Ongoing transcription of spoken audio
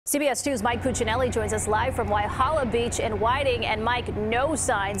CBS 2's Mike Puccinelli joins us live from Waihala Beach in Whiting. And Mike, no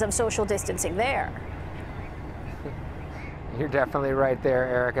signs of social distancing there. You're definitely right there,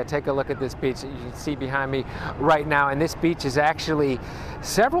 Erica. Take a look at this beach that you can see behind me right now. And this beach is actually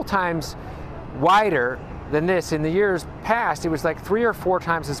several times wider than this. In the years past, it was like 3 or 4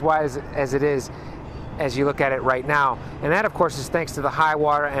 times as wide as it is as you look at it right now. And that, of course, is thanks to the high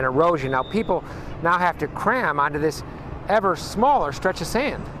water and erosion. Now, people now have to cram onto this ever smaller stretch of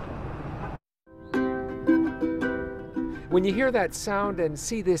sand. When you hear that sound and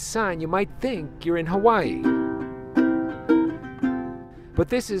see this sign, you might think you're in Hawaii. But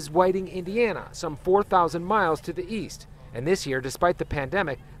this is Whiting, Indiana, some 4,000 miles to the east. And this year, despite the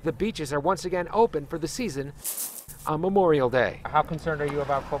pandemic, the beaches are once again open for the season on Memorial Day. How concerned are you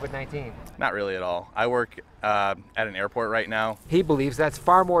about COVID-19? Not really at all. I work at an airport right now. He believes that's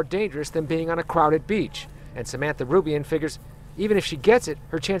far more dangerous than being on a crowded beach. And Samantha Rubian figures even if she gets it,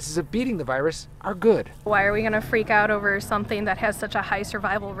 her chances of beating the virus are good. Why are we going to freak out over something that has such a high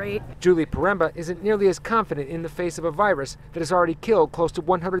survival rate? Julie Paremba isn't nearly as confident in the face of a virus that has already killed close to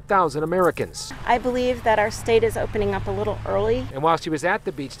 100,000 Americans. I believe that our state is opening up a little early. And while she was at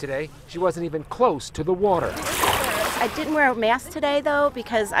the beach today, she wasn't even close to the water. I didn't wear a mask today, though,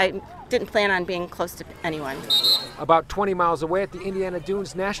 because I didn't plan on being close to anyone. About 20 miles away at the Indiana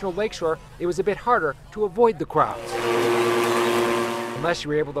Dunes National Lakeshore, it was a bit harder to avoid the crowds, unless you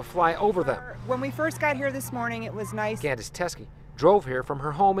were able to fly over them. When we first got here this morning, it was nice. Candace Teskey drove here from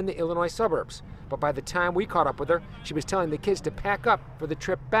her home in the Illinois suburbs. But by the time we caught up with her, she was telling the kids to pack up for the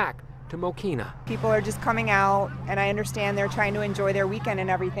trip back to Mokina. People are just coming out, and I understand they're trying to enjoy their weekend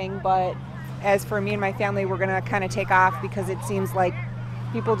and everything, but as for me and my family, we're gonna kind of take off because it seems like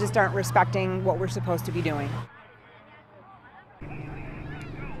people just aren't respecting what we're supposed to be doing.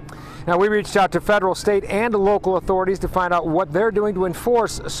 Now, we reached out to federal, state, and local authorities to find out what they're doing to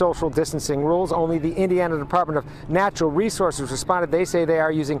enforce social distancing rules. Only the Indiana Department of Natural Resources responded. They say they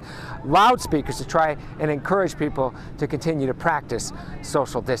are using loudspeakers to try and encourage people to continue to practice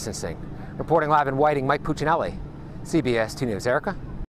social distancing. Reporting live in Whiting, Mike Puccinelli, CBS 2 News. Erica?